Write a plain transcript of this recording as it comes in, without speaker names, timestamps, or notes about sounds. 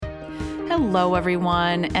Hello,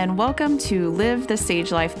 everyone, and welcome to Live the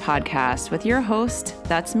Sage Life podcast with your host,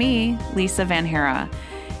 that's me, Lisa Van Hera.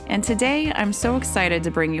 And today, I'm so excited to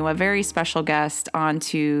bring you a very special guest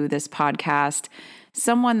onto this podcast,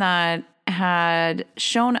 someone that had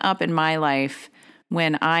shown up in my life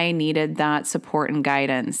when I needed that support and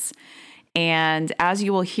guidance. And as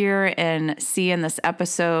you will hear and see in this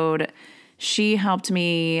episode, she helped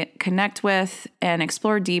me connect with and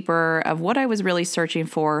explore deeper of what I was really searching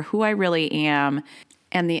for, who I really am,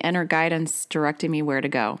 and the inner guidance directing me where to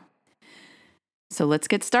go. So let's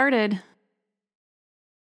get started.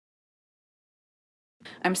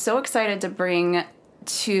 I'm so excited to bring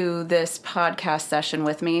to this podcast session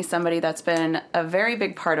with me somebody that's been a very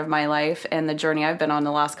big part of my life and the journey I've been on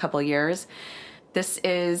the last couple of years. This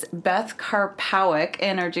is Beth Karpowic,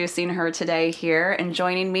 introducing her today here and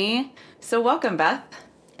joining me. So welcome, Beth.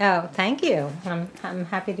 Oh, thank you. I'm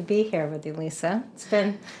happy to be here with you, Lisa. It's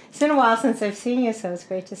been a while since I've seen you, so it's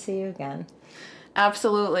great to see you again.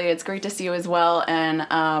 Absolutely. It's great to see you as well. And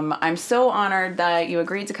I'm so honored that you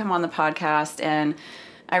agreed to come on the podcast. And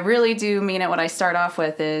I really do mean it. What I start off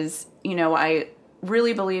with is, I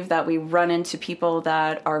really believe that we run into people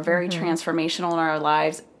that are very transformational in our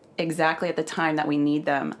lives exactly at the time that we need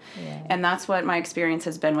them. Yeah. And that's what my experience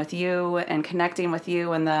has been with you and connecting with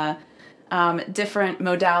you and the different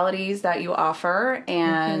modalities that you offer.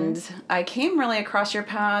 And I came really across your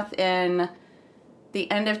path in the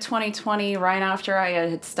end of 2020, right after I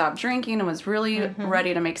had stopped drinking and was really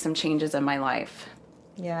ready to make some changes in my life.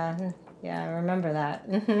 Yeah, I remember that.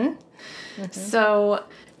 So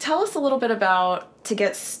tell us a little bit about, to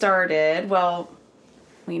get started, well,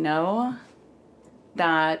 we know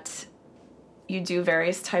that you do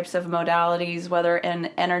various types of modalities, whether in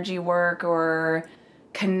energy work or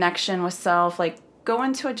connection with self. Like, go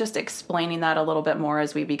into it, just explaining that a little bit more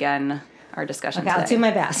as we begin our discussion today. I'll do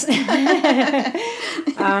my best.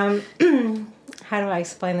 How do I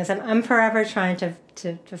explain this? I'm forever trying to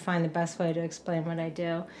find the best way to explain what I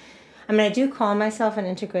do. I mean, I do call myself an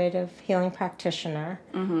integrative healing practitioner.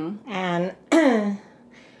 And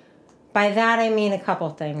by that, I mean a couple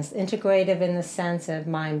things. Integrative in the sense of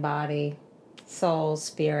mind, body, soul,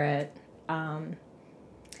 spirit,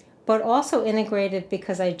 but also integrative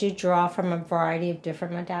because I do draw from a variety of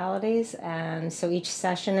different modalities. And so each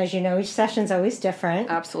session, as you know, each session's always different.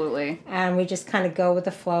 Absolutely. And we just kind of go with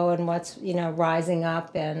the flow and what's, rising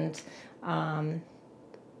up and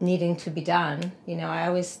needing to be done. I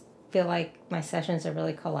always feel like my sessions are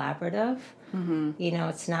really collaborative.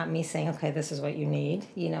 It's not me saying, okay, this is what you need.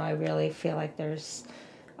 I really feel like there's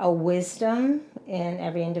a wisdom in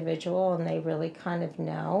every individual, and they really kind of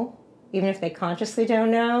know, even if they consciously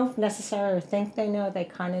don't know necessarily or think they know, they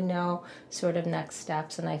kind of know sort of next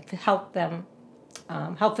steps, and I help them,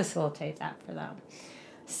 help facilitate that for them.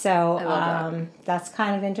 So that's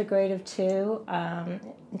kind of integrative too.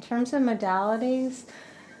 In terms of modalities,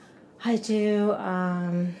 I do...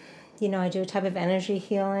 I do a type of energy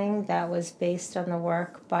healing that was based on the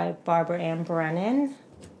work by Barbara Ann Brennan,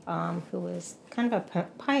 who was kind of a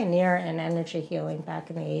pioneer in energy healing back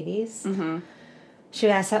in the 80s. She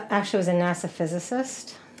actually was a NASA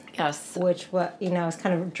physicist. Yes. Which, I was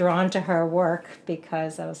kind of drawn to her work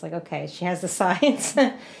because I was like, okay, she has the science.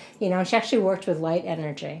 She actually worked with light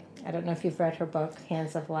energy. I don't know if you've read her book,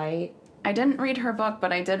 Hands of Light. I didn't read her book,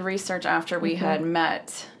 but I did research after we had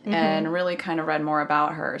met and really kind of read more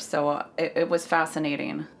about her. So it was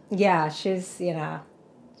fascinating. Yeah, she's done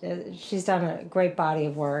a great body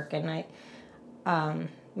of work. And one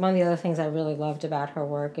of the other things I really loved about her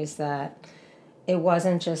work is that it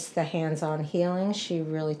wasn't just the hands-on healing. She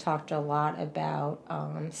really talked a lot about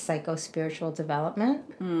psycho-spiritual development.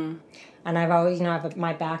 And I've always,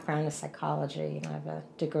 my background is psychology. I have a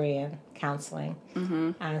degree in counseling.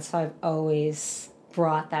 And so I've always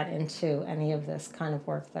brought that into any of this kind of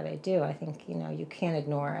work that I do. I think, you can't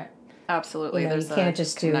ignore it. Absolutely. You can't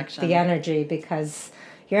just connection. Do the energy, because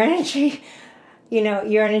your energy,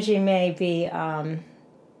 your energy may be,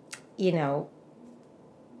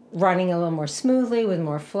 running a little more smoothly with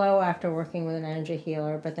more flow after working with an energy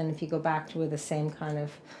healer. But then if you go back to with the same kind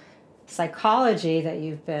of psychology that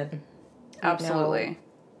you've been absolutely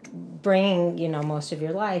bringing, most of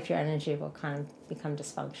your life, your energy will kind of become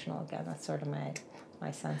dysfunctional again. That's sort of my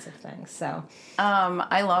sense of things. So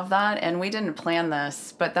I love that, and we didn't plan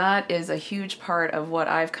this, but that is a huge part of what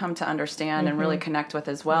I've come to understand and really connect with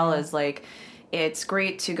as well. Is like, it's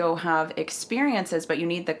great to go have experiences, but you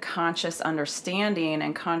need the conscious understanding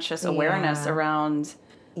and conscious awareness around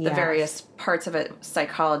the various parts of it,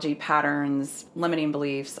 psychology, patterns, limiting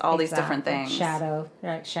beliefs, all these different things. Shadow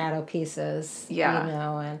pieces,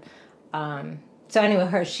 and So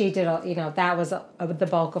anyway, she did, that was the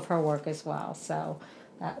bulk of her work as well. So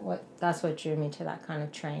that's what drew me to that kind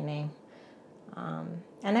of training.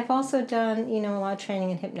 And I've also done, a lot of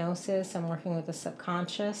training in hypnosis. I'm working with the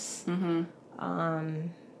subconscious. Mm-hmm.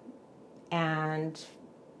 And,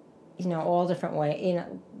 all different ways,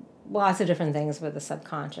 lots of different things with the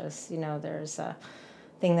subconscious. There's a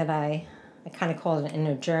thing that I kind of call it an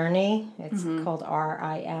inner journey. It's called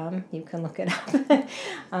RIM. You can look it up.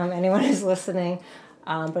 Anyone who's listening.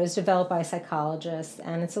 But it's developed by a psychologist,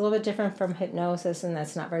 and it's a little bit different from hypnosis, and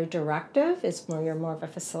that's not very directive. It's you're more of a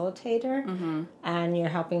facilitator, and you're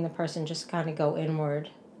helping the person just kind of go inward,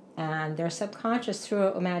 and their subconscious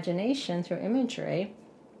through imagination, through imagery,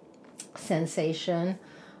 sensation,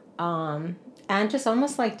 and just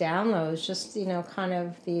almost like downloads, just kind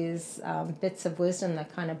of these bits of wisdom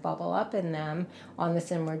that kind of bubble up in them on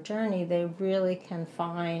this inward journey. They really can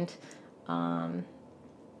find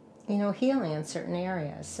healing in certain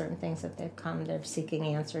areas, certain things that they're seeking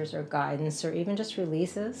answers or guidance, or even just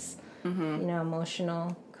releases,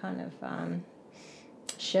 emotional kind of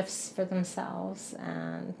shifts for themselves,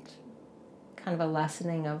 and kind of a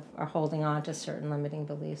lessening of or holding on to certain limiting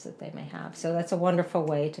beliefs that they may have. So that's a wonderful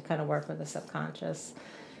way to kind of work with the subconscious.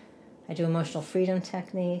 I do emotional freedom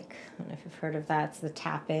technique. I don't know if you've heard of that. It's the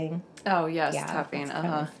tapping. Oh, yes, tapping.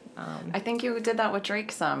 I think you did that with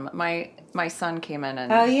Drake some. My son came in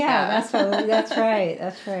and... Oh, yeah. That's right.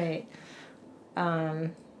 That's right.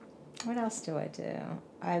 What else do I do?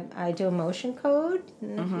 I do emotion code. I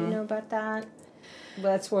don't know if you know about that.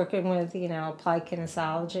 That's working with, applied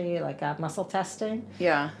kinesiology, like muscle testing.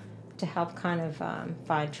 Yeah. To help kind of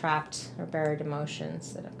find trapped or buried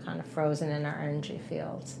emotions that are kind of frozen in our energy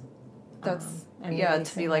fields. That's,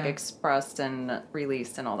 to be like expressed and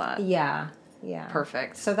released and all that. Yeah. Yeah.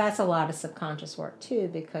 Perfect. So that's a lot of subconscious work too,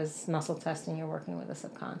 because muscle testing, you're working with the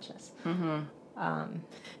subconscious.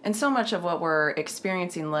 And so much of what we're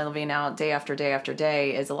experiencing living out day after day after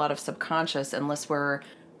day is a lot of subconscious, unless we're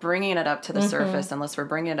bringing it up to the surface, unless we're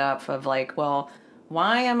bringing it up of like, well,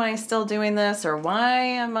 why am I still doing this? Or why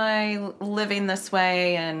am I living this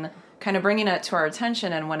way? And kind of bringing it to our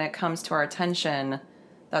attention. And when it comes to our attention,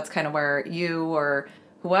 that's kind of where you or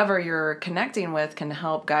whoever you're connecting with can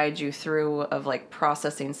help guide you through of like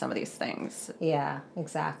processing some of these things. Yeah,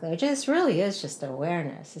 exactly. It just really is just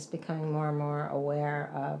awareness. It's becoming more and more aware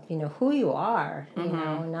of, who you are,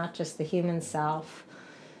 not just the human self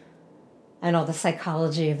and all the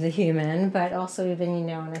psychology of the human, but also even,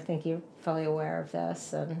 and I think you're fully aware of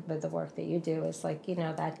this, and with the work that you do, is like,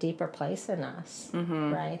 that deeper place in us,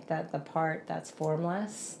 right? That the part that's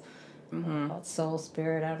formless, called soul,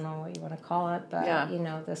 spirit, I don't know what you want to call it, but,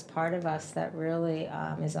 this part of us that really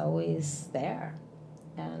is always there.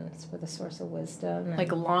 And it's with a source of wisdom. And,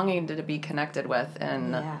 like longing to be connected with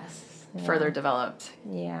and further developed.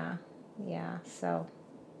 Yeah. So.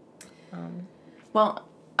 Well,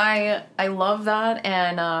 I love that,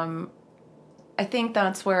 and I think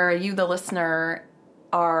that's where you, the listener,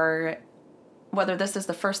 are, whether this is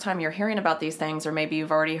the first time you're hearing about these things, or maybe you've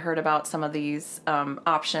already heard about some of these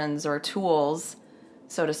options or tools,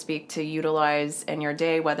 so to speak, to utilize in your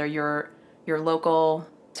day, whether you're local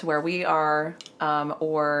to where we are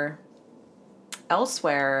or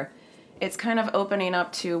elsewhere, it's kind of opening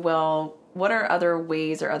up to, well, what are other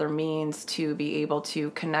ways or other means to be able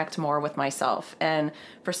to connect more with myself? And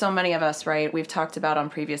for so many of us, right, we've talked about on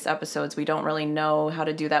previous episodes, we don't really know how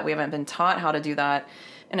to do that. We haven't been taught how to do that.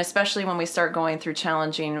 And especially when we start going through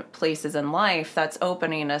challenging places in life, that's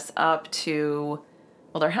opening us up to,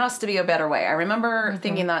 well, there has to be a better way. I remember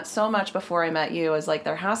thinking that so much before I met you, is like,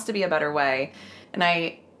 there has to be a better way. And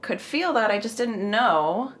I could feel that, I just didn't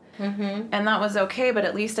know. And that was okay, but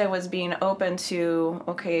at least I was being open to,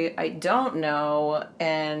 okay, I don't know,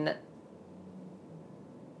 and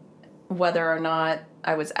whether or not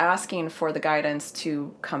I was asking for the guidance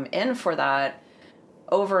to come in for that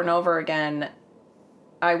over and over again,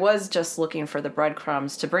 I was just looking for the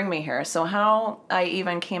breadcrumbs to bring me here. So how I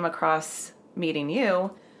even came across meeting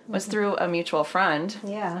you was through a mutual friend.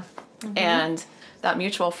 Yeah. And that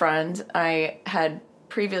mutual friend I had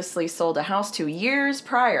previously sold a house to years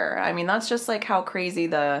prior. I mean, that's just like how crazy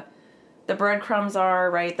the breadcrumbs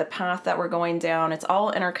are, right? The path that we're going down, it's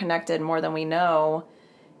all interconnected more than we know.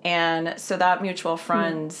 And so that mutual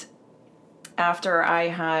friend, after I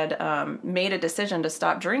had made a decision to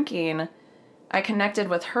stop drinking, I connected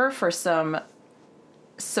with her for some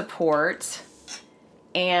support.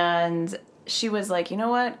 And she was like, you know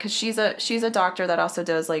what? Because she's a doctor that also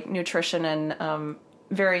does like nutrition and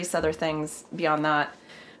various other things beyond that.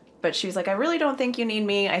 but she was like, I really don't think you need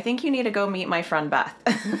me. I think you need to go meet my friend Beth.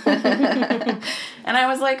 And I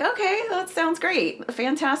was like, okay, that sounds great.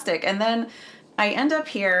 Fantastic. And then I end up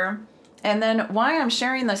here. And then why I'm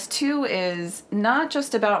sharing this too is not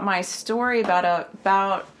just about my story,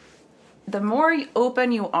 about the more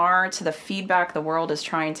open you are to the feedback the world is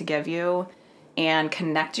trying to give you and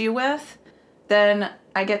connect you with, then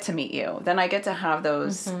I get to meet you. Then I get to have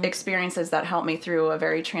those experiences that help me through a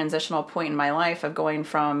very transitional point in my life of going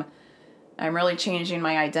from, I'm really changing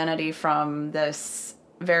my identity from this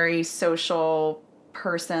very social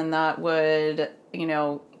person that would,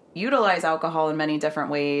 utilize alcohol in many different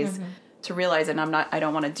ways to realize that I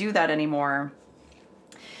don't want to do that anymore.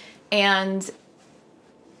 And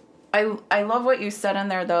I love what you said in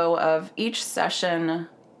there, though, of each session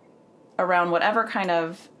around whatever kind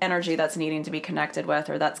of energy that's needing to be connected with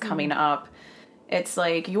or that's coming up. It's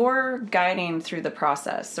like you're guiding through the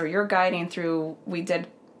process, or you're guiding through, we did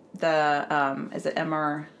the, is it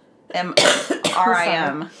RIM?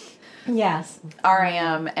 Yes.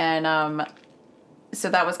 RIM. And so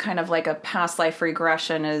that was kind of like a past life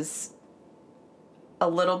regression, is a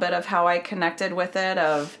little bit of how I connected with it,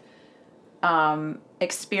 of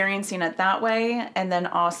experiencing it that way, and then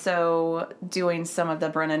also doing some of the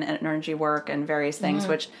Brennan energy work and various things,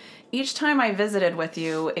 which each time I visited with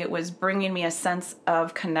you, it was bringing me a sense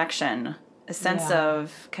of connection, a sense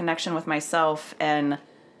of connection with myself. And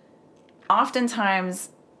oftentimes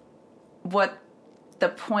what the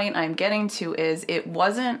point I'm getting to is, it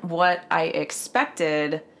wasn't what I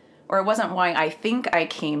expected, or it wasn't why I think I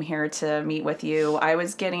came here to meet with you. I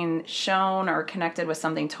was getting shown or connected with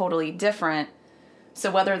something totally different. So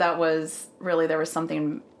whether that was really, there was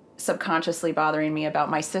something subconsciously bothering me about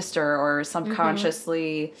my sister, or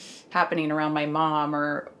subconsciously happening around my mom,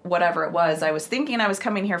 or whatever it was, I was thinking I was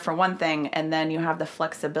coming here for one thing, and then you have the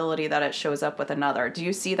flexibility that it shows up with another. Do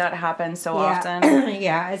you see that happen so often?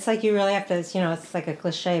 Yeah, it's like you really have to, it's like a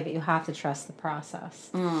cliche, but you have to trust the process.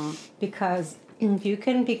 Because if you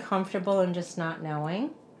can be comfortable in just not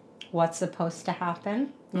knowing what's supposed to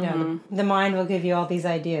happen, the mind will give you all these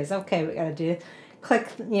ideas. Okay, we got to do, click,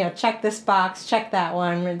 check this box, check that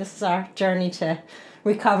one. This is our journey to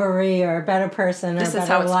recovery, or a better person, or this a better is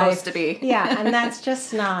how it's life. supposed to be. Yeah, and that's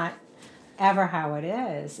just not ever how it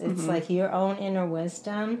is. It's like your own inner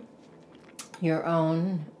wisdom, your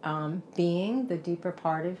own being, the deeper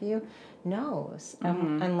part of you knows.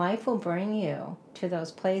 And life will bring you to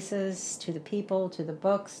those places, to the people, to the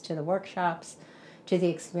books, to the workshops, to the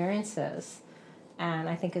experiences. And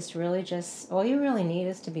I think it's really just, all you really need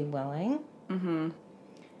is to be willing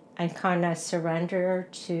and kind of surrender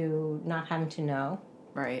to not having to know.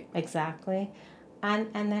 Right. Exactly. And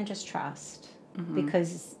then just trust.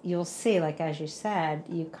 Because you'll see, like as you said,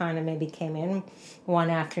 you kind of maybe came in one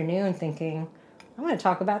afternoon thinking, I'm going to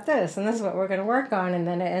talk about this, and this is what we're going to work on, and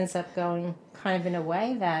then it ends up going kind of in a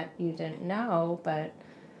way that you didn't know,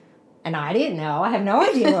 and I didn't know. I have no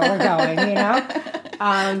idea where we're going,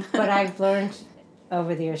 But I've learned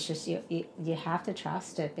over the years, just you have to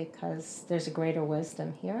trust it, because there's a greater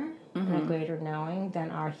wisdom here and a greater knowing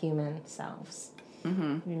than our human selves.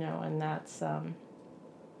 And that's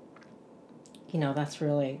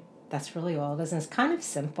that's really all it is. And it's kind of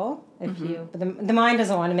simple but the mind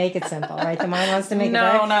doesn't want to make it simple, right? The mind wants to make it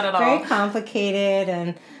not at all. Very complicated,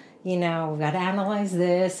 and we've got to analyze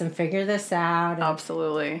this and figure this out. And,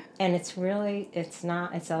 absolutely. And it's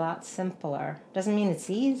a lot simpler. Doesn't mean it's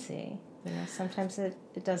easy. Sometimes it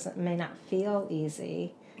may not feel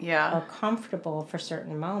easy or comfortable for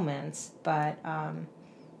certain moments, but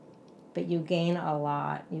you gain a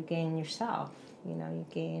lot. You gain yourself. You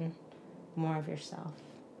gain more of yourself.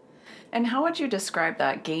 And how would you describe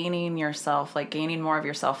that, gaining yourself, like gaining more of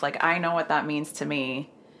yourself? Like, I know what that means to me,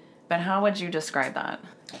 but how would you describe that?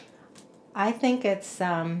 I think it's,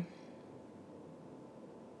 so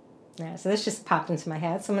this just popped into my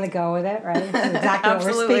head, so I'm going to go with it, right? This is exactly what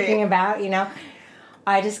we're speaking about,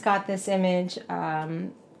 I just got this image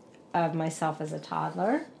of myself as a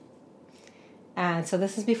toddler. And so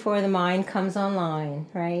this is before the mind comes online,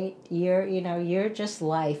 right? You're just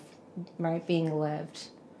life, right, being lived.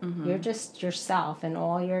 You're just yourself, and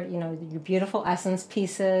all your beautiful essence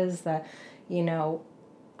pieces, how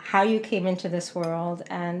you came into this world,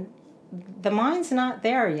 and the mind's not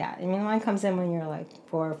there yet. I mean, the mind comes in when you're like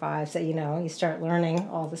 4 or 5, so you start learning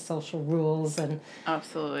all the social rules and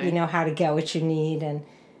absolutely, how to get what you need, and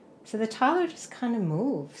so the toddler just kind of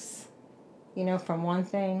moves. From one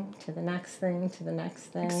thing to the next thing to the next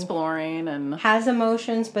thing. Exploring and... has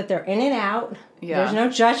emotions, but they're in and out. Yeah. There's no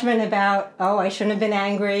judgment about, I shouldn't have been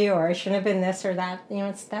angry, or I shouldn't have been this or that.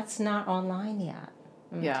 That's not online yet.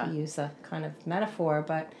 To use a kind of metaphor,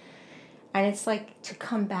 but And it's like to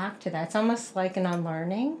come back to that. It's almost like an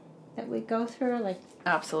unlearning that we go through. Like,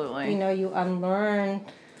 absolutely. you know, you unlearn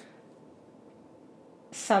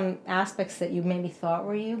some aspects that you maybe thought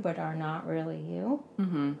were you, but are not really you.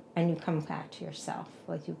 Mm-hmm. And you come back to yourself.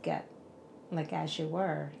 Like you get, like as you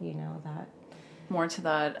were, you know, that. More to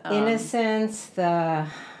that. Innocence, the...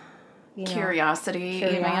 Curiosity,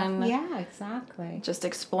 even. Yeah, exactly. Just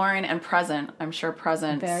exploring and present. I'm sure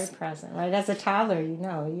presence. Very present, right? As a toddler, you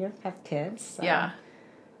know, you have kids. So. Yeah.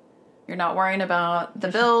 You're not worrying about the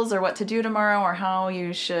bills or what to do tomorrow or how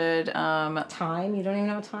you should... time. You don't even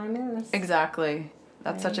know what time is. Exactly.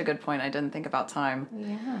 That's such a good point. I didn't think about time.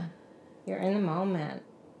 Yeah. You're in the moment.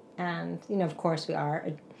 And, you know, of course we are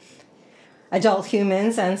adult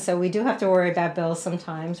humans, and so we do have to worry about bills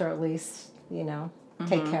sometimes, or at least, you know,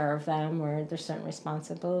 take care of them, or there's certain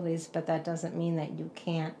responsibilities, but that doesn't mean that you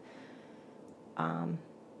can't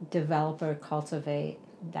develop or cultivate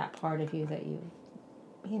that part of you that you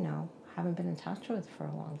know, haven't been in touch with for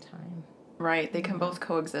a long time. Right. They can both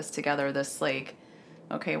coexist together. This, like,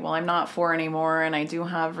 okay, well, I'm not 4 anymore, and I do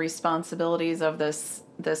have responsibilities of this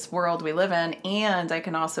world we live in, and I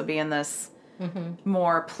can also be in this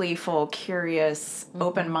more playful, curious,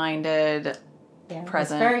 open-minded,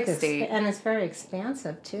 present state. And it's very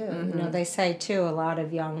expansive, too. You know, they say, too, a lot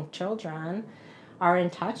of young children are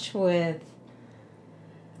in touch with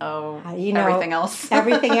you know, everything else.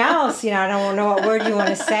 Everything else. You know, I don't know what word you want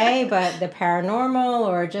to say, but the paranormal,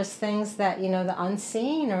 or just things that, you know, the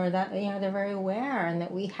unseen, or that, you know, they're very aware, and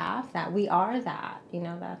that we have that. We are that. You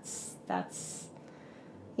know, that's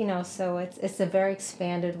you know, so it's a very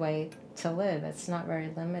expanded way to live. It's not very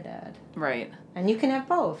limited. Right. And you can have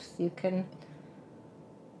both. You can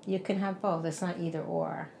have both. It's not either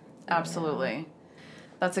or. Absolutely. Know?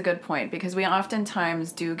 That's a good point, because we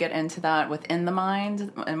oftentimes do get into that within the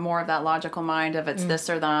mind, and more of that logical mind of it's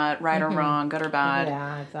this or that, right or wrong, good or bad.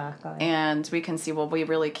 Yeah, exactly. And we can see, well, we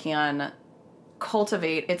really can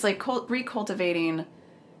cultivate. It's like recultivating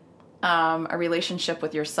a relationship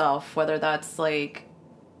with yourself, whether that's like,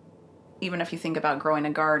 even if you think about growing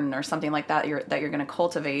a garden or something like that, you're going to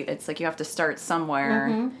cultivate. It's like you have to start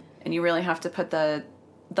somewhere, and you really have to put the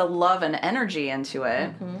love and energy into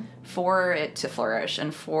it for it to flourish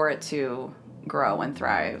and for it to grow and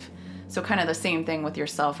thrive. So kind of the same thing with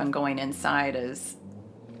yourself and going inside is,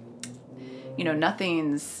 you know,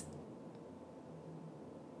 nothing's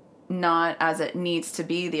not as it needs to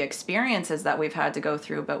be, the experiences that we've had to go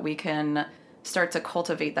through, but we can start to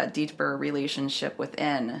cultivate that deeper relationship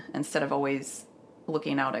within instead of always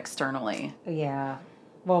looking out externally. Yeah.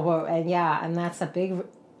 Well, and that's a big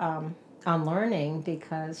unlearning,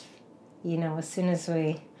 because, you know, as soon as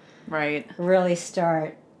we really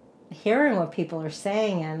start hearing what people are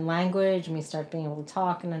saying in language, and we start being able to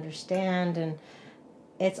talk and understand, and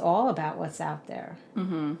it's all about what's out there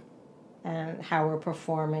and how we're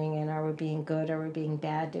performing, and are we being good, are we being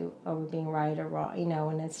bad, are we being right or wrong, you know,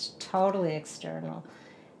 and it's totally external,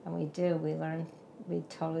 and we totally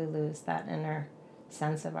lose that inner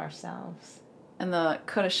sense of ourselves. And the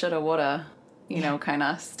coulda, shoulda, woulda, you know, kind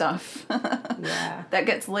of stuff. Yeah. That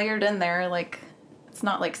gets layered in there. Like, it's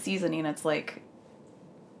not like seasoning, it's like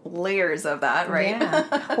layers of that, right?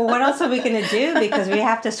 Yeah. Well, what else are we going to do? Because we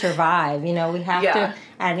have to survive, you know, we have to,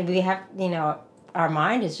 and we have, you know, our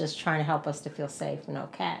mind is just trying to help us to feel safe and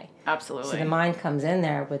okay. Absolutely. So the mind comes in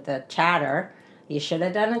there with the chatter. You should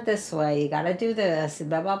have done it this way. You got to do this,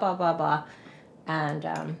 blah, blah, blah, blah, blah. And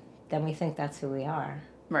then we think that's who we are.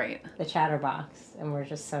 Right. The chatterbox. And we're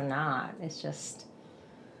just so not. It's just...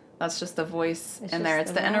 That's just the voice in there.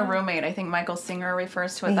 It's the inner roommate. I think Michael Singer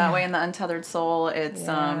refers to it that way in The Untethered Soul. It's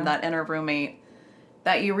that inner roommate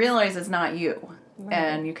that you realize is not you. Right.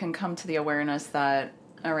 And you can come to the awareness that,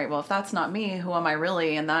 all right, well, if that's not me, who am I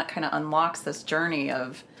really? And that kind of unlocks this journey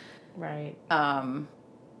of, what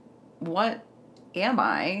am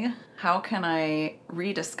I? How can I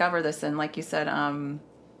rediscover this? And like you said,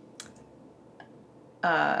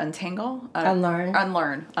 untangle?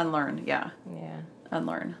 Unlearn, yeah. Yeah.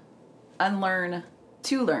 Unlearn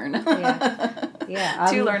to learn. Yeah.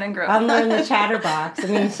 To learn and grow. Unlearn the chatterbox. I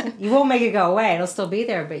mean, you won't make it go away. It'll still be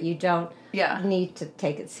there, but you don't need to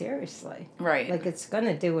take it seriously. Right. Like, it's going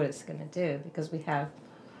to do what it's going to do, because we have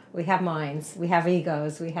minds, we have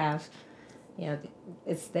egos, we have, you know,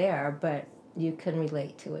 it's there, but you can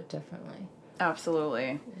relate to it differently.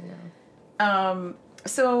 Absolutely. Yeah.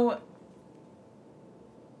 So,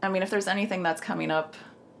 I mean, if there's anything that's coming up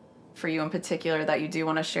for you in particular that you do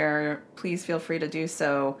want to share, please feel free to do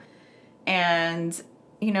so. And,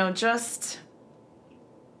 you know,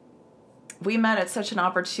 we met at such an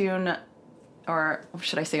opportune or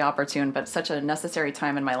should I say opportune, but such a necessary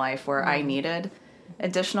time in my life where I needed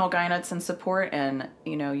additional guidance and support. And,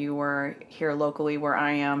 you were here locally where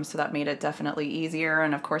I am, so that made it definitely easier.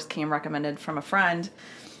 And of course came recommended from a friend,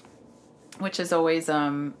 which is always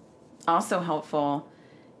also helpful.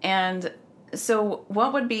 And so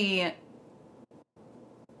what would be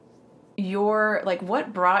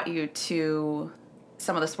what brought you to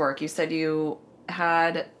some of this work? You said you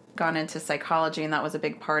had gone into psychology and that was a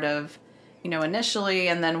big part of, initially.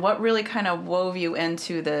 And then what really kind of wove you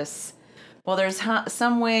into this? Well, there's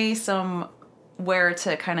somewhere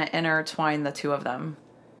to kind of intertwine the two of them.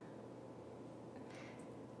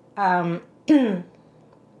 I'm going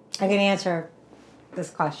to answer this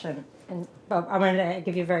question, but I'm going to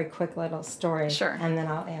give you a very quick little story. Sure. And then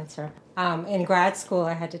I'll answer. In grad school,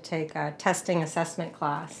 I had to take a testing assessment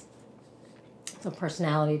class, so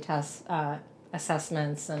personality tests,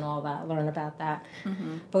 assessments, and all that. Learn about that.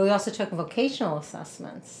 Mm-hmm. But we also took vocational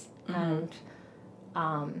assessments, and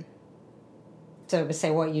so it would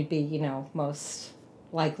say what you'd be, most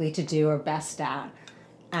likely to do or best at.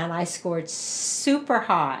 And I scored super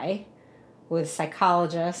high with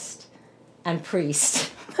psychologist and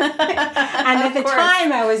priest. And at the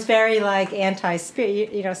time I was very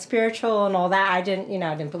spiritual and all that. I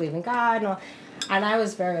didn't believe in God and I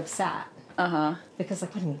was very upset. Because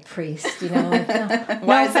what do you mean priest? No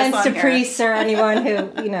offense to priests or anyone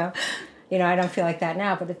who, I don't feel like that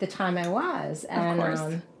now, but at the time I was. And of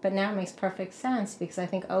course. But now it makes perfect sense because I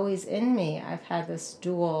think always in me I've had this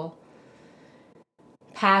dual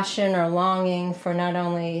passion or longing for not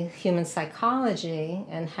only human psychology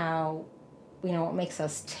and how, what makes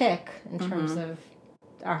us tick in terms of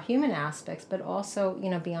our human aspects, but also,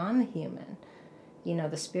 beyond the human,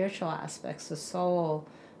 the spiritual aspects, the soul.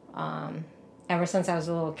 Ever since I was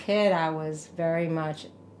a little kid, I was very much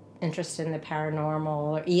interested in the paranormal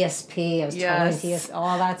or ESP. I was totally into ESP,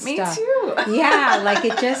 all that stuff. Me too. Yeah,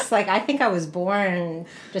 it just, I think I was born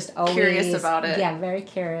just always... Curious about it. Yeah, very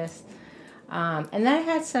curious. And then I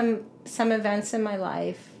had some events in my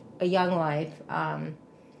life, a young life,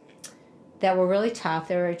 that were really tough.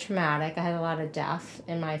 They were very traumatic. I had a lot of death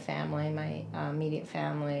in my family, my immediate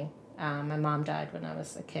family. My mom died when I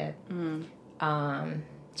was a kid.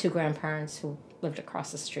 Two grandparents who lived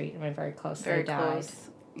across the street and were very close. They died.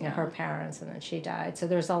 Yeah. Her parents, and then she died. So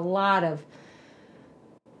there's a lot of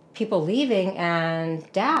people leaving and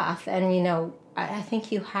death. And, I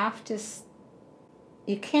think you have to...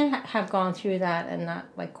 You can't have gone through that and not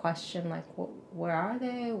question where are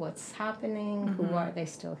they? What's happening? Who are they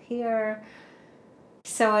still here?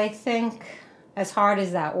 So I think as hard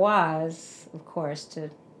as that was, of course, to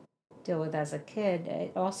deal with as a kid,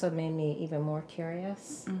 it also made me even more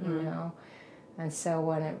curious, And so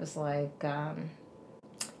when it was all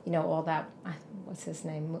that, what's his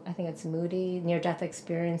name? I think it's Moody, near-death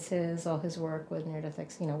experiences, all his work with near-death,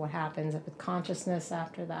 what happens with consciousness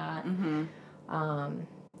after that. I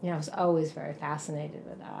was always very fascinated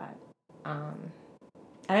with that. And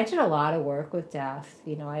I did a lot of work with death.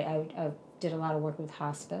 I did a lot of work with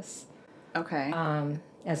hospice. Okay.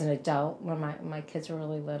 As an adult, when my kids were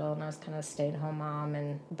really little, and I was kind of a stay-at-home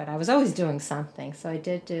mom, but I was always doing something. So I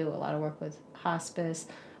did do a lot of work with hospice,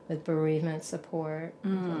 with bereavement support,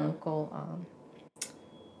 with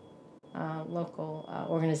a local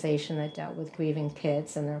organization that dealt with grieving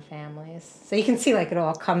kids and their families. So you can see it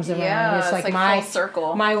all comes around. Yeah, it's like my full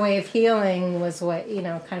circle. My way of healing was what,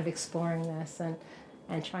 kind of exploring this and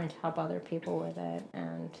trying to help other people with it.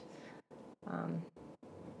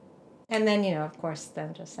 And then, of course,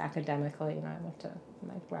 then just academically, I went to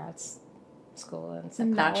my grad school and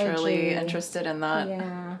psychology. Naturally interested in that.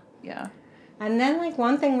 Yeah. Yeah. And then,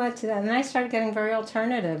 one thing led to that. And then I started getting very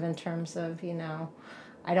alternative in terms of,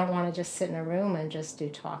 I don't want to just sit in a room and just do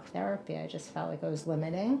talk therapy. I just felt like it was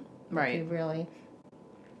limiting. Right. It really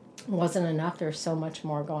wasn't enough. There's so much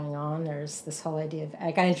more going on. There's this whole idea of...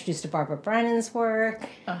 I got introduced to Barbara Brennan's work.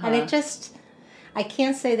 And it just... I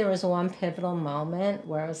can't say there was one pivotal moment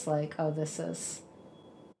where I was like, oh, this is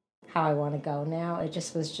how I want to go now. It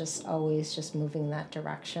just was just always just moving that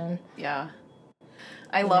direction. Yeah.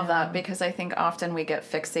 I love that because I think often we get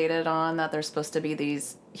fixated on that there's supposed to be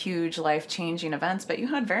these huge life-changing events, but you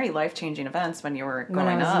had very life-changing events when you were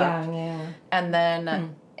growing up. When I was young, yeah. And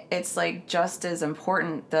then it's just as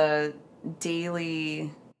important, the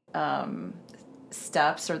daily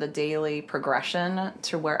steps or the daily progression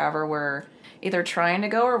to wherever we're either trying to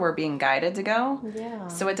go or we're being guided to go. Yeah.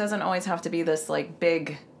 So it doesn't always have to be this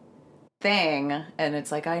big thing and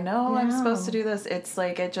it's I know I'm supposed to do this. It's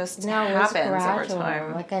it just happens over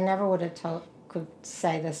time. I never would have could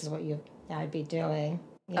say this is what I'd be doing.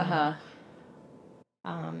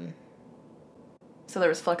 So there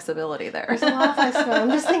was flexibility there. There's a lot of flexibility. I'm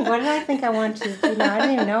just thinking, what did I think I wanted to do? I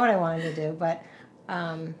didn't even know what I wanted to do, but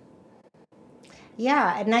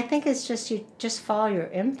yeah, and I think it's just you just follow your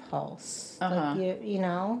impulse.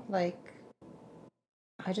 Like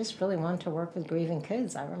I just really wanted to work with grieving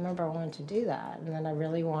kids. I remember I wanted to do that, and then I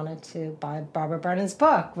really wanted to buy Barbara Brennan's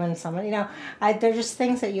book. When someone, they're just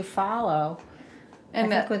things that you follow.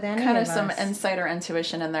 And I think with any kind of us. some insider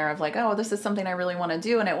intuition in there of like, oh, this is something I really want to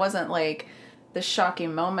do, and it wasn't like the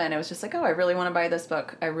shocking moment. It was just like, oh, I really want to buy this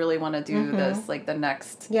book. I really want to do this, like the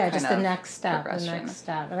next just the next step,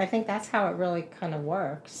 And I think that's how it really kind of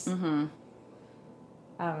works. Mm-hmm.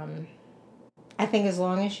 I think as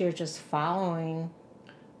long as you're just following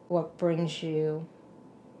what brings you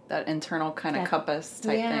that internal kind of compass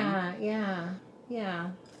type thing.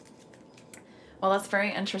 Yeah. Well, that's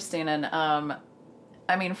very interesting. And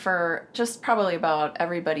I mean, for just probably about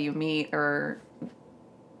everybody you meet or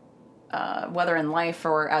whether in life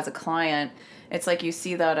or as a client, it's like you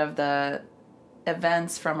see that of the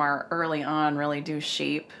events from our early on really do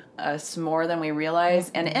shape us more than we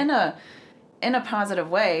realize. And in a positive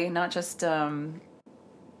way, not just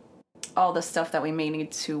all the stuff that we may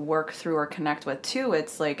need to work through or connect with too.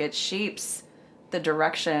 It's like it shapes the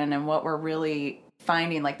direction and what we're really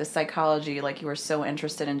finding, like the psychology, like you were so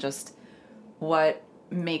interested in just what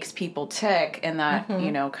makes people tick, and that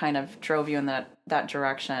kind of drove you in that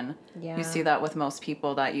direction. You see that with most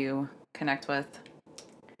people that you connect with?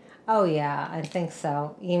 Oh yeah, I think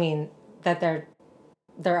so. You mean that their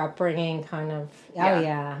upbringing kind of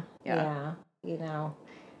yeah.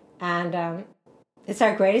 And it's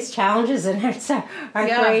our greatest challenges, and it's our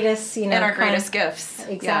greatest and our greatest gifts.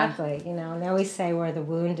 Exactly. Now we say where the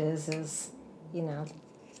wound is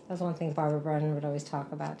that's one thing Barbara Brennan would always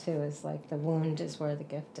talk about too, is like the wound is where the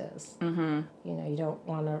gift is. Mm-hmm. You don't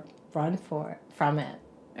want to run from it.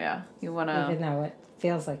 Yeah, you want to, even though it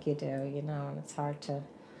feels like you do, and it's hard to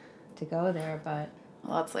go there, but.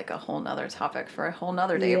 Well, that's like a whole nother topic for a whole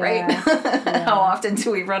nother day, right? How often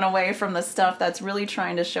do we run away from the stuff that's really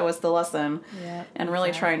trying to show us the lesson and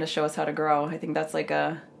really trying to show us how to grow? I think that's like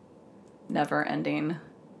a never-ending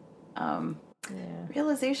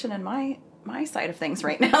realization in my side of things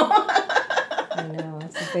right now. I know,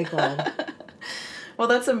 it's a big one. Well,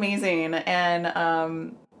 that's amazing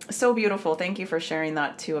and so beautiful. Thank you for sharing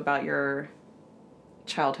that too about your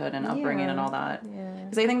childhood and upbringing and all that.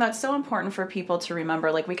 Because I think that's so important for people to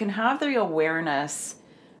remember. Like, we can have the awareness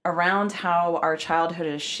around how our childhood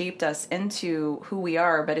has shaped us into who we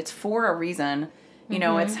are, but it's for a reason.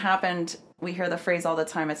 It's happened. We hear the phrase all the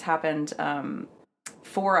time. It's happened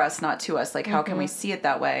for us, not to us. Like, how can we see it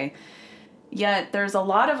that way? Yet there's a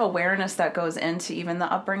lot of awareness that goes into even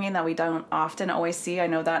the upbringing that we don't often always see. I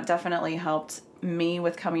know that definitely helped me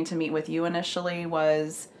with coming to meet with you initially,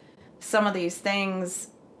 was some of these things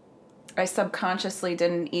I subconsciously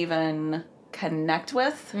didn't even connect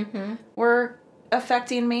with were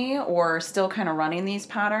affecting me or still kind of running these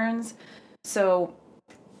patterns. So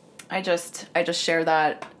I just share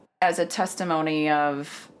that as a testimony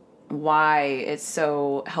of why it's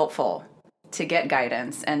so helpful to get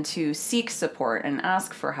guidance and to seek support and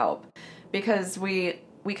ask for help, because we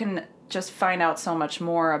can just find out so much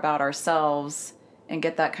more about ourselves and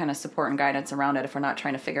get that kind of support and guidance around it if we're not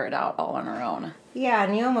trying to figure it out all on our own. Yeah,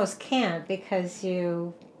 and you almost can't, because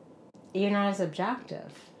you're not as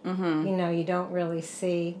objective. Mm-hmm. You don't really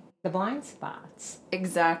see the blind spots.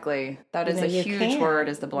 Exactly. That is a huge word,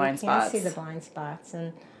 is the blind spots. You can't see the blind spots.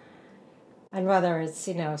 And whether it's,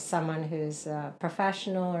 someone who's a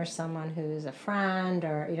professional or someone who's a friend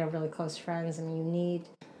or, really close friends, I mean,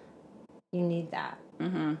 you need that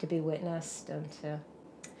to be witnessed and to...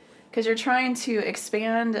 Because you're trying to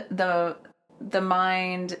expand the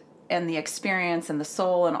mind and the experience and the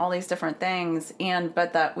soul and all these different things.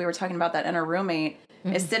 But that we were talking about, that inner roommate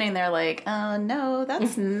is sitting there like, oh, no,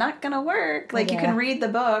 that's not going to work. Like, you can read the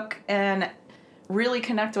book and really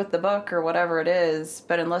connect with the book or whatever it is,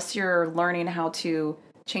 but unless you're learning how to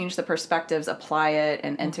change the perspectives, apply it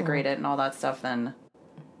and integrate it and all that stuff, then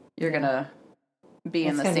you're going to be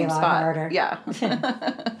in the same spot. Harder. Yeah.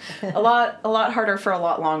 a lot harder for a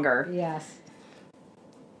lot longer. Yes.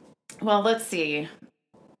 Well, let's see.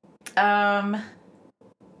 I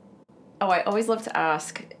always love to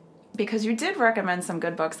ask, because you did recommend some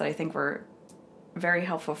good books that I think were very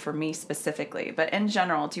helpful for me specifically, but in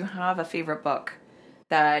general, do you have a favorite book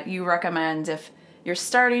that you recommend if you're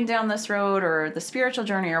starting down this road or the spiritual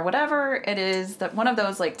journey or whatever it is, that one of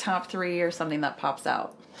those like top 3 or something that pops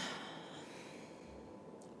out?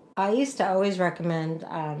 I used to always recommend,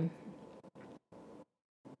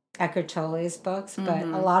 Eckhart Tolle's books, but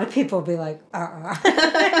a lot of people will be like, and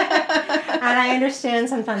I understand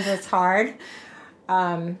sometimes it's hard.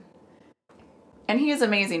 And he is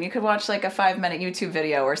amazing. You could watch like a 5-minute YouTube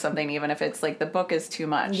video or something, even if it's like the book is too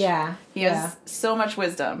much. Yeah. He has so much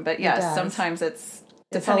wisdom, but yes, sometimes it's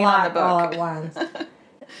depending a lot on the book. All at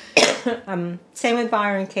once. Same with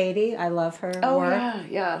Byron Katie. I love her work.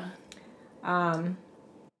 Yeah.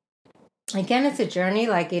 Again, it's a journey.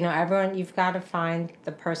 Like, everyone, you've got to find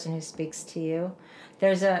the person who speaks to you.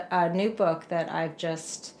 There's a new book that I've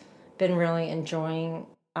just been really enjoying,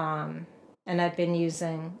 and I've been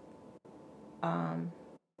using a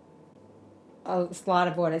lot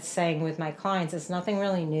of what it's saying with my clients. It's nothing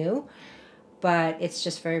really new, but it's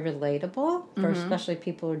just very relatable for especially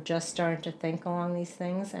people who are just starting to think along these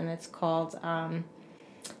things. And it's called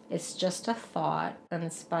It's Just a Thought, and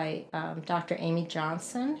it's by Dr. Amy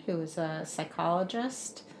Johnson, who is a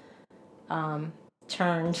psychologist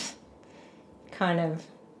turned kind of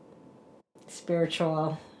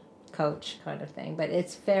spiritual coach kind of thing. But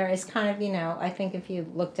it's kind of, I think if you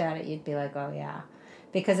looked at it, you'd be like, oh yeah,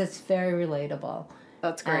 because it's very relatable.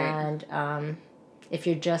 That's great. And if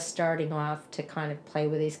you're just starting off to kind of play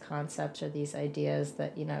with these concepts or these ideas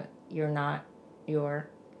that, you're not your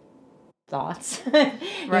thoughts,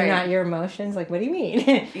 you're not your emotions, like, what do you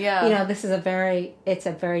mean? Yeah. This is it's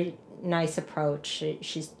a very nice approach.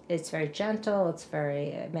 It's very gentle,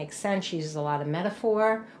 it makes sense. She uses a lot of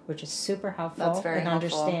metaphor, which is super helpful. That's very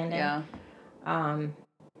helpful. Understanding. Yeah.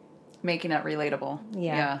 Making it relatable.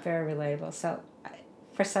 Yeah, very relatable. So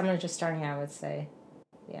for someone just starting out, I would say,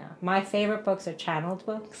 my favorite books are channeled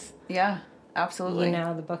books. Yeah, absolutely.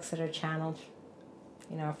 The books that are channeled,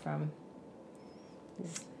 from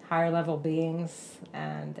these higher level beings,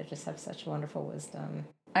 and they just have such wonderful wisdom.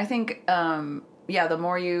 I think, the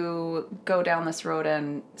more you go down this road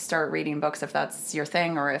and start reading books, if that's your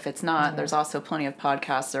thing, or if it's not, there's also plenty of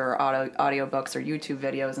podcasts or audio books or YouTube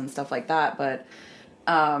videos and stuff like that. But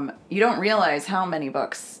you don't realize how many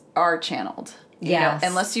books are channeled. Yes.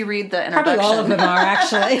 Unless you read the introduction. Probably all of them are,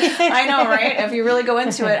 actually. I know, right? If you really go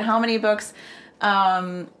into it, how many books...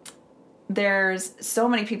 there's so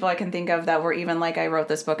many people I can think of that were even like, I wrote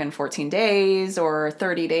this book in 14 days or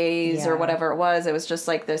 30 days or whatever it was. It was just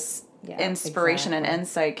like this inspiration and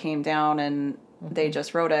insight came down, and they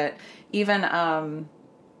just wrote it. Even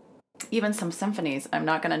some symphonies. I'm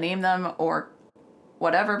not going to name them or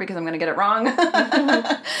whatever because I'm going to get it wrong.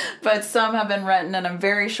 But some have been written in a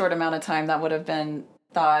very short amount of time that would have been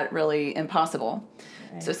thought really impossible.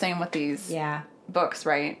 Right. So same with these books,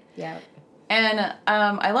 right? Yeah. And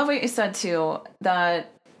I love what you said, too,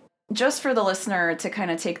 that just for the listener to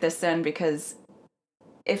kind of take this in, because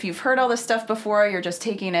if you've heard all this stuff before, you're just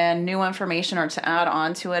taking in new information, or to add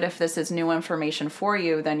on to it, if this is new information for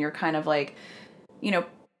you, then you're kind of like,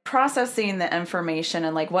 processing the information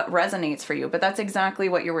and like what resonates for you. But that's exactly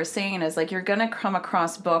what you were saying, is like you're going to come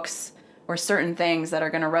across books or certain things that are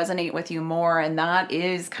going to resonate with you more, and that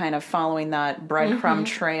is kind of following that breadcrumb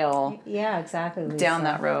trail. Yeah, exactly, Lisa. Down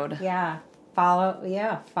that road. Yeah.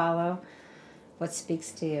 Follow what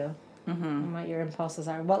speaks to you and what your impulses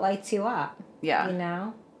are, what lights you up.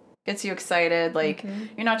 Yeah. Gets you excited. Like,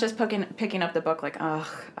 you're not just picking up the book like, oh,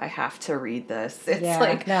 I have to read this. It's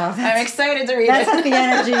like, no, I'm excited to read it. That's not the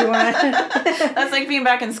energy you want. That's like being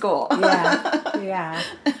back in school. Yeah.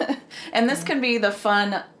 And this can be the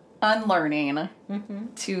fun unlearning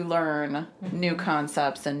to learn new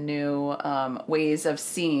concepts and new ways of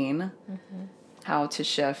seeing how to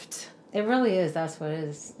shift. It really is. That's what it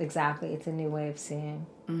is. Exactly. It's a new way of seeing.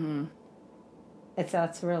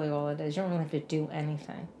 That's really all it is. You don't really have to do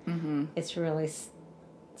anything. It's really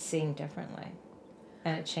seeing differently,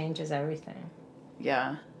 and it changes everything.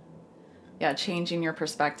 Yeah, changing your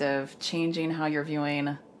perspective, changing how you're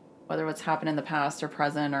viewing, whether what's happened in the past or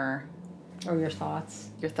present, or your thoughts,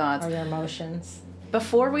 or your emotions.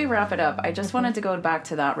 Before we wrap it up, I just wanted to go back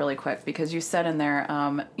to that really quick, because you said in there,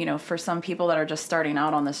 for some people that are just starting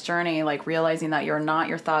out on this journey, like realizing that you're not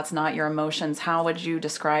your thoughts, not your emotions, how would you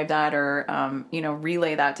describe that, or,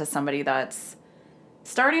 relay that to somebody that's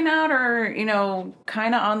starting out, or,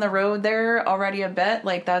 kind of on the road there already a bit?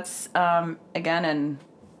 Like, that's, again, an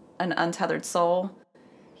untethered soul.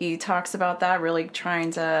 He talks about that, really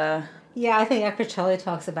trying to... Yeah, I think Eckhart Tolle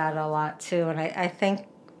talks about it a lot, too, and I think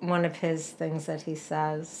one of his things that he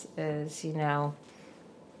says is,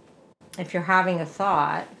 if you're having a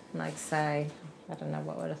thought, like, say, I don't know,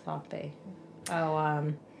 what would a thought be?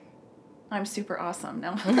 I'm super awesome.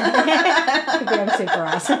 No. Could be I'm super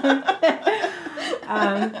awesome.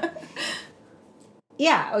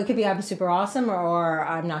 Yeah, it could be I'm super awesome or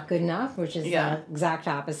I'm not good enough, which is the exact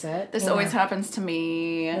opposite. This always happens to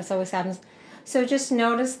me. This always happens. So just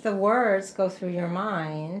notice the words go through your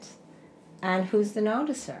mind and who's the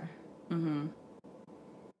noticer. Mm-hmm.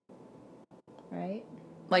 Right?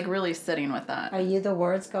 Like really sitting with that. Are you the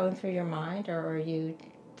words going through your mind or are you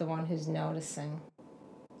the one who's noticing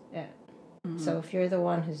it? Mm-hmm. So if you're the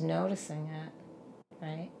one who's noticing it,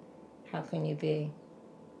 right, how can you be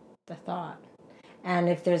the thought? And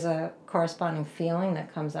if there's a corresponding feeling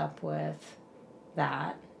that comes up with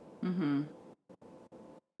that,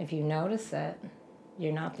 if you notice it,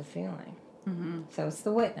 you're not the feeling. Mm-hmm. So it's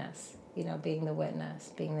the witness, being the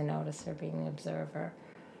witness, being the noticer, being the observer.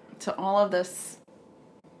 To all of this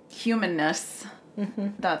humanness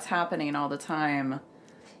that's happening all the time,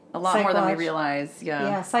 a lot more than we realize.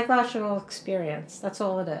 Yeah, psychological experience. That's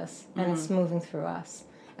all it is. And it's moving through us.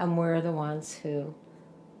 And we're the ones who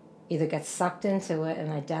either get sucked into it and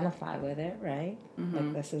identify with it, right?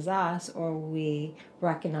 Like this is us, or we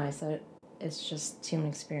recognize that it's just human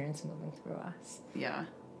experience moving through us. Yeah.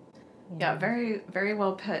 Yeah, very, very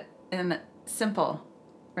well put. And simple,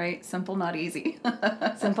 right? Simple, not easy.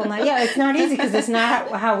 Simple, not, it's not easy because it's not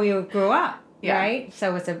how we grew up, right?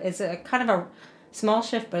 So it's a kind of a small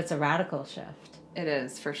shift, but it's a radical shift. It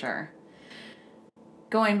is, for sure.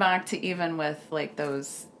 Going back to even with like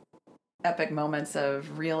those epic moments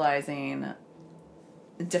of realizing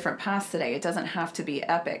different paths today, it doesn't have to be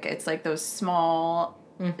epic. It's like those small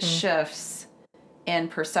shifts in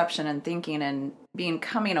perception and thinking and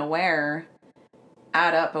becoming aware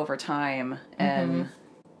add up over time and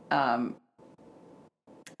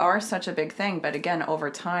are such a big thing. But again,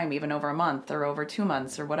 over time, even over a month or over 2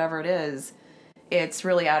 months or whatever it is, it's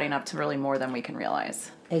really adding up to really more than we can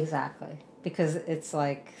realize. Exactly. Because it's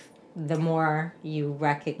like the more you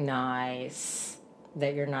recognize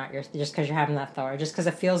that you're not just because you're having that thought, or just because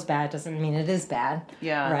it feels bad doesn't mean it is bad.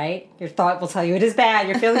 Yeah. Right? Your thought will tell you it is bad.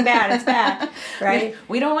 You're feeling bad. It's bad. Right?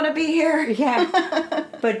 We don't want to be here. Yeah.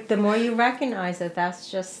 But the more you recognize that that's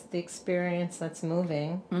just the experience that's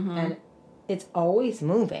moving, and it's always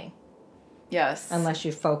moving. Yes. Unless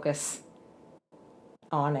you focus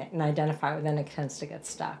on it and identify it, then it tends to get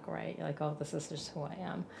stuck, right? You're like, oh, this is just who I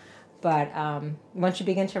am. But once you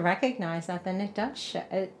begin to recognize that, then it does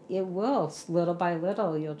it will, little by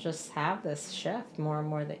little, you'll just have this shift more and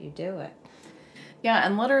more that you do it. Yeah,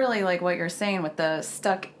 and literally like what you're saying with the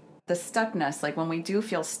stuckness, like when we do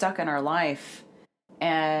feel stuck in our life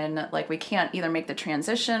and like we can't either make the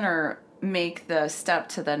transition or make the step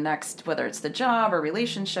to the next, whether it's the job or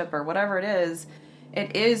relationship or whatever it is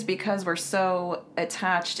because we're so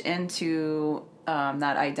attached into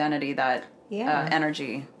that identity, that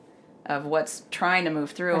energy of what's trying to move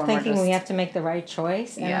through. We're thinking we have to make the right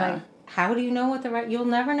choice. And like, how do you know you'll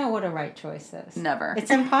never know what a right choice is. Never. It's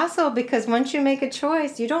impossible because once you make a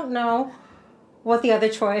choice, you don't know what the other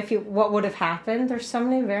choice, what would have happened. There's so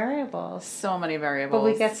many variables. So many variables.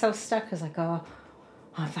 But we get so stuck because like, oh,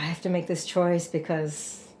 if I have to make this choice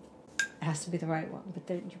because it has to be the right one. But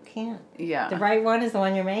you can't. Yeah. The right one is the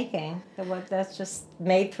one you're making. The one that's just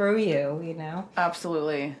made through you,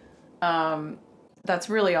 Absolutely.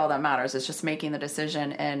 That's really all that matters. It's just making the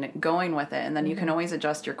decision and going with it. And then you can always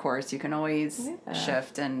adjust your course. You can always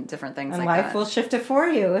shift and different things and like that. life will shift it for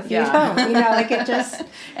you if you don't. Like it just...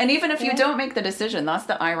 And even if you don't make the decision, that's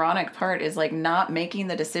the ironic part, is like not making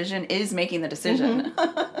the decision is making the decision.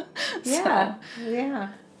 Yeah.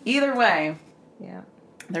 Either way. Yeah.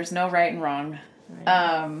 There's no right and wrong.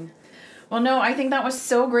 Right. Well, no, I think that was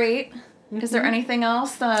so great. Is there anything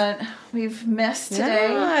else that we've missed today?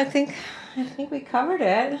 No, I think we covered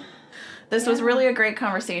it. This was really a great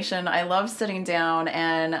conversation. I love sitting down,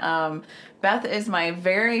 and Beth is my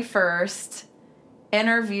very first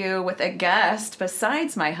interview with a guest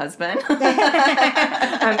besides my husband.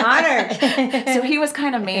 I'm honored. So he was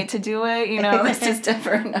kind of made to do it, this is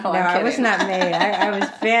different. No, I was not made. I was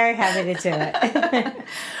very happy to do it.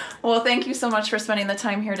 Well, thank you so much for spending the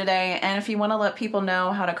time here today. And if you want to let people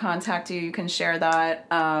know how to contact you, you can share that.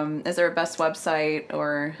 Is there a best website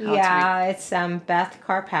or how to it's Beth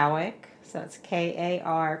Karpowic. So it's Karpowic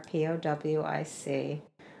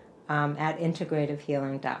at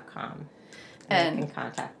integrativehealing.com. And you can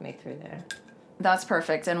contact me through there. That's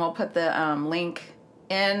perfect. And we'll put the link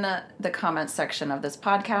in the comments section of this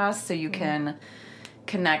podcast so you can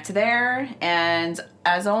connect there. And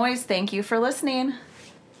as always, thank you for listening.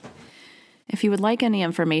 If you would like any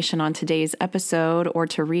information on today's episode or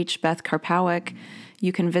to reach Beth Karpowic,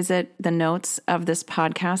 you can visit the notes of this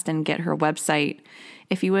podcast and get her website.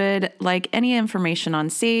 If you would like any information on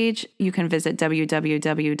Sage, you can visit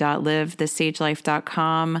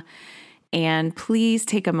www.livethesagelife.com. And please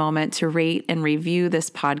take a moment to rate and review this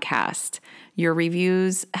podcast. Your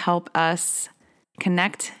reviews help us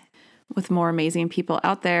connect with more amazing people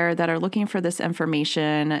out there that are looking for this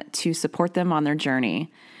information to support them on their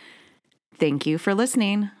journey. Thank you for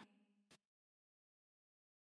listening.